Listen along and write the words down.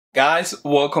Guys,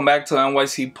 welcome back to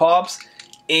NYC Pops,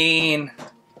 and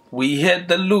we hit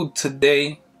the loot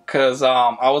today because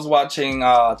I was watching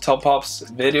Top Pop's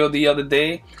video the other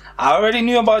day. I already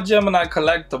knew about Gemini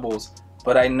Collectibles,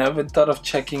 but I never thought of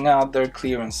checking out their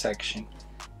clearance section,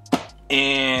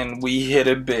 and we hit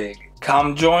it big.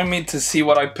 Come join me to see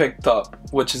what I picked up,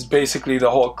 which is basically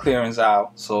the whole clearance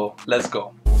aisle. So let's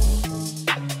go.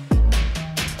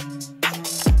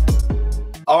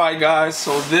 Alright guys,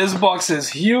 so this box is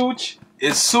huge,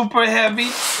 it's super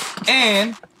heavy,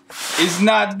 and it's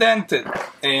not dented.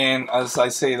 And as I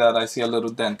say that, I see a little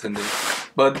dent in there.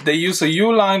 But they use a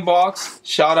U-line box.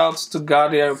 Shoutouts to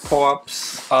Goddard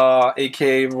Pops,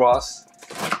 aka Russ,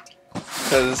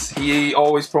 because he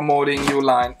always promoting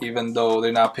U-line even though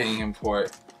they're not paying him for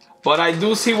it. But I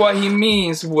do see what he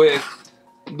means with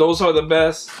those are the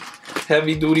best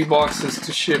heavy duty boxes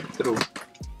to ship through.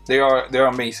 They're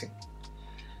amazing.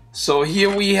 So here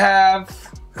we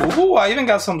have, ooh, I even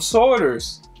got some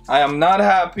sorters. I am not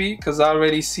happy because I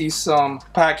already see some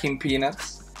packing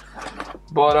peanuts.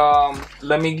 But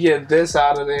let me get this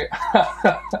out of there.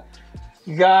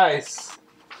 Guys,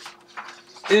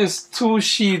 it's 2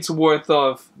 sheets worth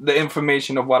of the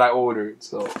information of what I ordered.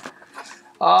 So,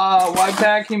 why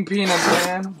packing peanuts,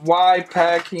 man? Why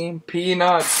packing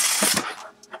peanuts?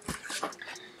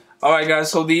 Alright guys,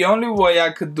 so the only way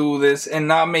I could do this and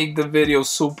not make the video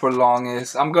super long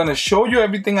is I'm gonna show you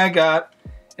everything I got,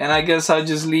 and I guess I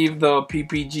just leave the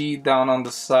PPG down on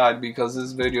the side because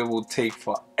this video will take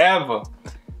forever.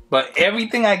 But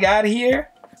everything I got here,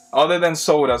 other than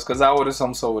sodas, because I ordered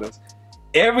some sodas,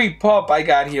 every pop I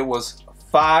got here was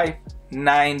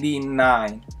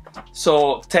 $5.99.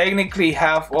 So technically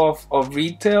half off of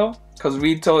retail, because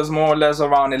retail is more or less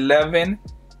around $11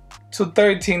 to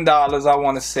 $13, I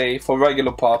want to say, for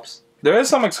regular pops. There is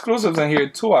some exclusives in here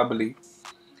too, I believe.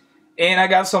 And I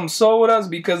got some sodas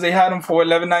because they had them for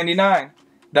 $11.99.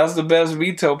 That's the best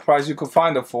retail price you could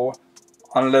find it for,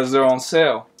 unless they're on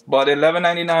sale. But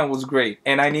 $11.99 was great,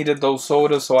 and I needed those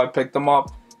sodas, so I picked them up.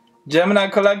 Gemini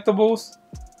Collectibles,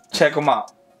 check them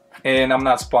out. And I'm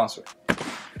not sponsored.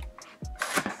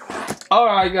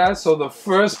 Alright guys, so the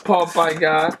first pop I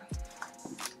got,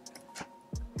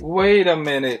 wait a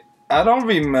minute, I don't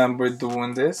remember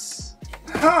doing this.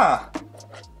 Huh.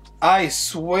 I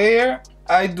swear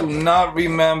I do not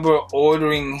remember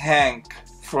ordering Hank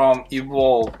from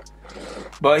Evolve.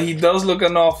 But he does look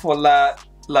an awful lot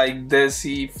like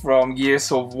Desi from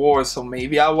Years of War. So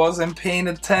maybe I wasn't paying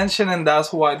attention and that's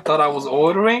who I thought I was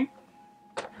ordering.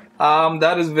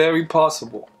 That is very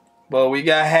possible. But we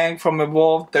got Hank from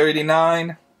Evolve,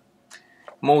 $39.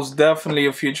 Most definitely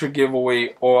a future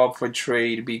giveaway or up for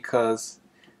trade because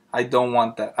I don't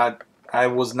want that. I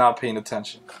was not paying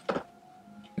attention.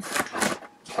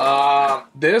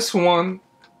 This one,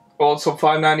 also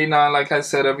 $5.99. Like I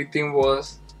said, everything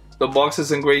was. The box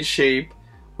is in great shape.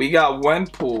 We got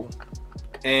Wenpool.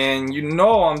 And you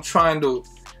know I'm trying to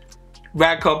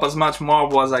rack up as much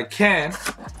marble as I can.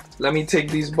 Let me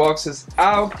take these boxes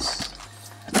out.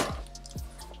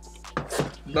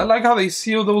 I like how they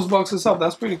seal those boxes up.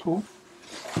 That's pretty cool.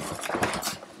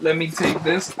 Let me take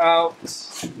this out.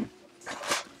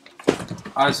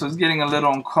 Alright, so it's getting a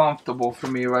little uncomfortable for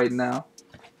me right now.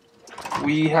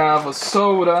 We have a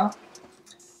soda.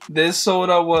 This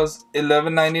soda was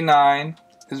 $11.99.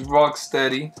 It's rock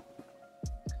steady.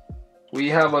 We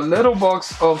have a little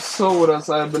box of sodas,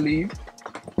 I believe.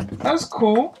 That's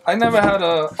cool. I never had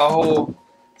a whole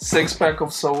 6-pack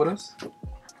of sodas.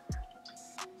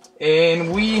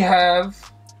 And we have,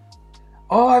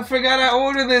 oh, I forgot I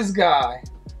ordered this guy.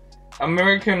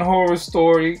 American Horror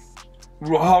Story,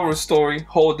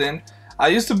 Holden. I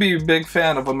used to be a big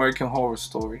fan of American Horror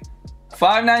Story.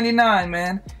 $5.99,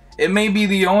 man. It may be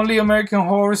the only American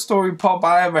Horror Story pop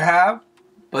I ever have,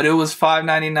 but it was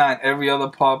 $5.99. Every other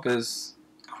pop is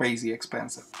crazy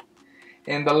expensive.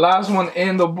 And the last one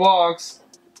in the box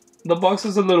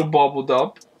is a little bubbled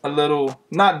up, a little,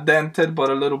 not dented, but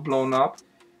a little blown up.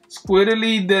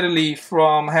 Squiddly Diddly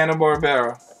from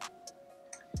Hanna-Barbera.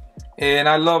 And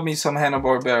I love me some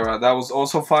Hanna-Barbera. That was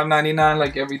also $5.99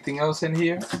 like everything else in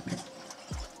here.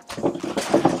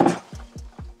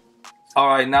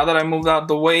 Alright, now that I moved out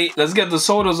the way, let's get the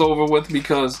sodas over with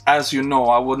because, as you know,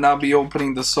 I will not be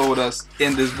opening the sodas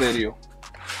in this video.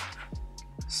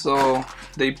 So,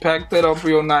 they packed it up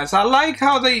real nice. I like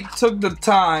how they took the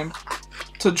time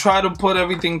to try to put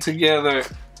everything together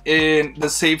in the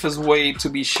safest way to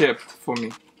be shipped for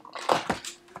me.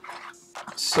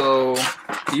 So,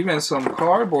 even some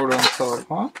cardboard on top,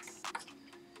 huh?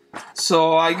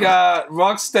 So I got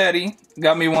Rocksteady,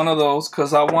 got me one of those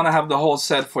because I want to have the whole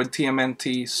set for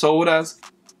TMNT sodas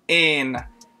and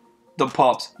the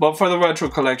pops. But for the retro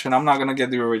collection, I'm not gonna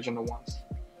get the original ones.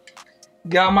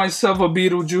 Got myself a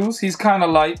Beetlejuice. He's kind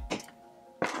of light.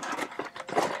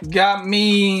 Got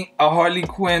me a Harley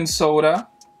Quinn soda.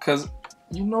 Because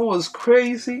you know what's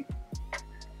crazy?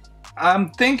 I'm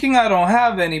thinking I don't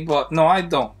have any, but no, I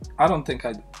don't. I don't think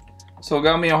I do. So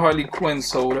got me a Harley Quinn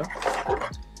soda.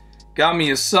 Got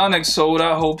me a Sonic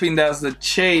soda, hoping that's the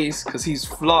chase, because he's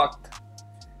flocked.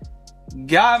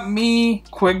 Got me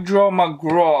Quick Draw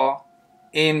McGraw.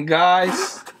 And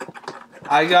guys,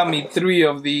 I got me 3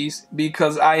 of these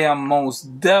because I am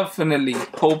most definitely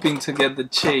hoping to get the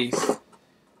chase.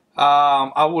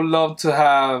 I would love to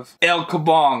have El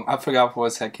Kabong. I forgot for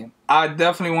a second. I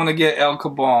definitely want to get El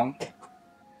Kabong.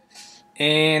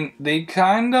 And they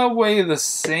kind of weigh the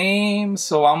same,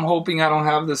 so I'm hoping I don't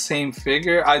have the same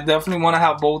figure. I definitely want to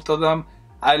have both of them.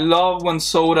 I love when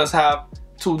sodas have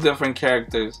 2 different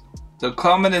characters. The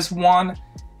Comet is one,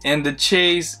 and the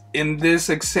chase in this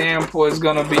example is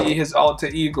going to be his alter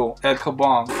ego, El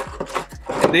Kabong.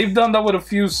 And they've done that with a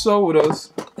few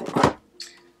sodas.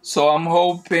 So I'm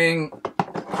hoping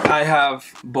I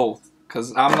have both,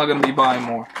 because I'm not going to be buying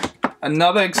more.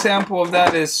 Another example of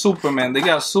that is Superman. They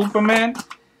got Superman,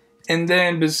 and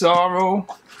then Bizarro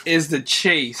is the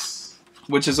chase,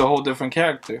 which is a whole different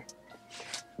character.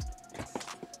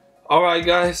 Alright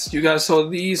guys, you guys saw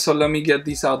these, so let me get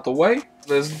these out the way.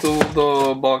 Let's do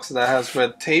the box that has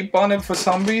red tape on it for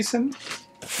some reason.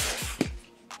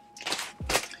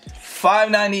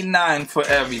 $5.99 for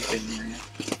everything, man.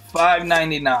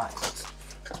 $5.99.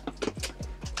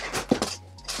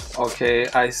 Okay,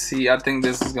 I see. I think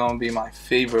this is gonna be my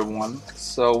favorite one.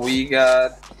 So we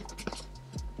got...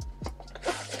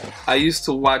 I used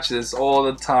to watch this all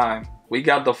the time. We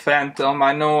got the Phantom.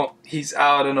 I know he's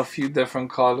out in a few different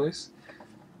colors.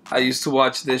 I used to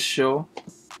watch this show.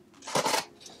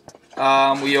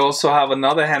 We also have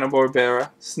another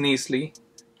Hanna-Barbera, Sneasley,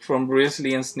 from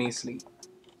Brisley and Sneasley.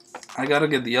 I gotta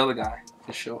get the other guy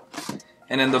for sure.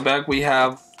 And in the back we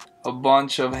have a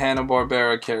bunch of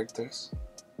Hanna-Barbera characters.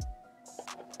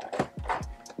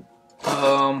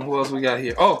 Who else we got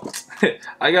here? Oh,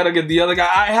 I gotta get the other guy.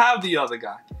 I have the other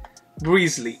guy,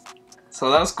 Brisley. So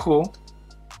that's cool.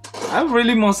 I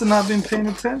really must have not been paying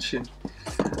attention.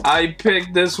 I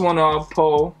picked this one up,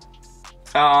 Poe,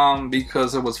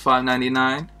 because it was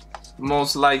 $5.99.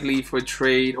 Most likely for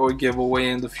trade or giveaway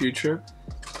in the future.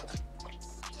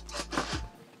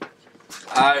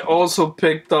 I also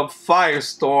picked up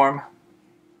Firestorm.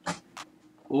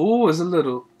 Ooh, it's a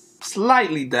little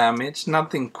slightly damaged,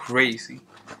 nothing crazy.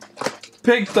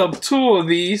 Picked up 2 of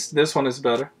these. This one is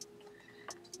better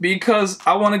because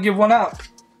I want to give one out.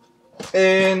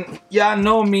 And y'all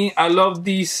know me, I love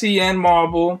DC and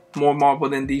Marvel, more Marvel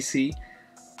than DC.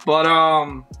 But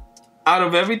out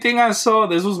of everything I saw,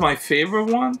 this was my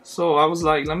favorite one. So I was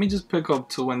like, let me just pick up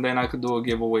 2 and then I could do a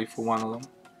giveaway for one of them.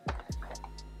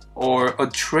 Or a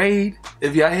trade.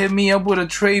 If y'all hit me up with a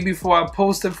trade before I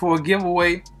post it for a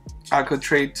giveaway, I could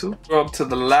trade too. We're up to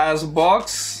the last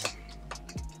box.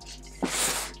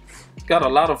 Got a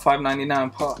lot of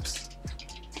 $5.99 pops.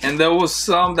 And there was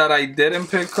some that I didn't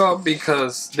pick up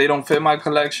because they don't fit my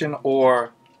collection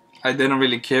or I didn't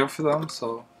really care for them.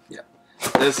 So yeah,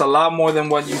 there's a lot more than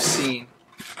what you've seen.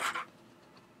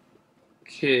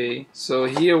 Okay, so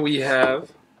here we have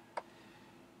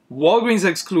Walgreens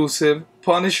exclusive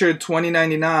Punisher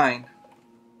 2099.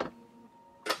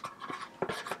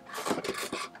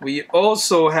 We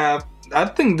also have, I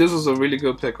think this is a really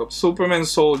good pickup, Superman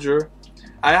Soldier.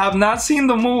 I have not seen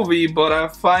the movie, but I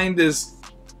find this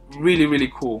really,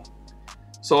 really cool.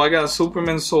 So I got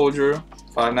Superman Soldier,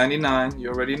 $5.99, you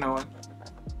already know it.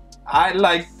 I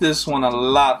like this one a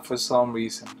lot for some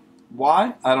reason.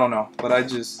 Why? I don't know, but I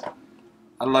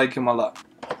like him a lot.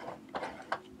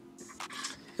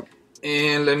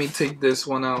 And let me take this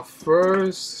one out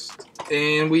first.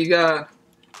 And we got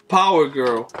Power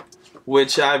Girl,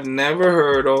 which I've never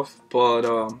heard of, but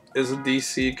is a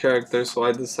DC character, so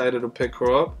I decided to pick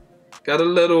her up. Got a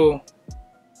little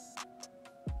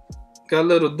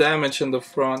damage in the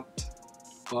front,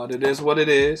 but it is what it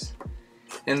is.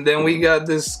 And then we got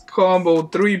this combo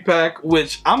 3-pack,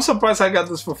 which I'm surprised I got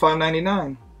this for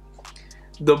 $5.99.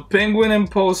 The Penguin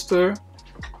and poster.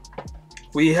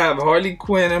 We have Harley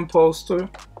Quinn and poster.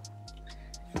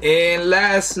 And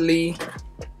lastly,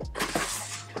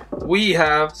 we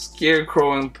have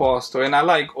Scarecrow and poster. And I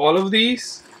like all of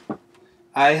these.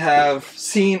 I have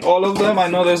seen all of them. I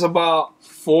know there's about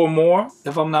 4 more,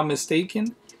 if I'm not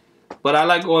mistaken. But I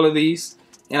like all of these.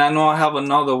 And I know I have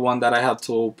another one that I have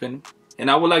to open. And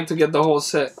I would like to get the whole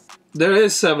set. There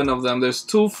is 7 of them. There's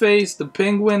Two-Face, the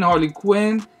Penguin, Harley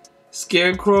Quinn,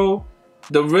 Scarecrow,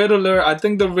 The Riddler, I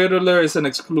think the Riddler is an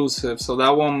exclusive, so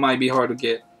that one might be hard to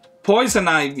get. Poison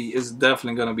Ivy is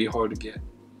definitely gonna be hard to get.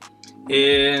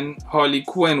 And Harley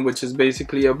Quinn, which is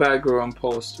basically a Batgirl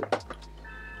poster.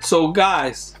 So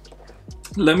guys,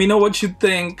 let me know what you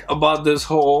think about this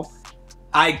haul.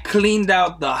 I cleaned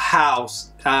out the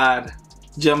house at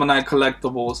Gemini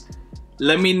Collectibles.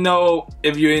 Let me know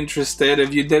if you're interested.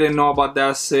 If you didn't know about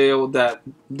that sale, that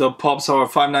the pups are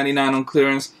 $5.99 on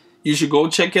clearance, you should go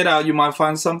check it out. You might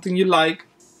find something you like.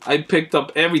 I picked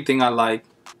up everything I like,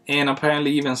 and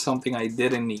apparently even something I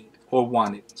didn't need or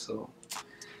wanted. So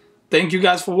thank you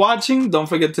guys for watching. Don't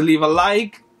forget to leave a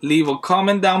like, leave a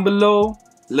comment down below,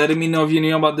 letting me know if you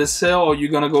knew about this sale or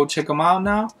you're gonna go check them out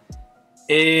now.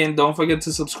 And don't forget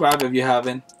to subscribe if you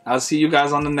haven't. I'll see you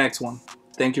guys on the next one.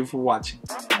 Thank you for watching.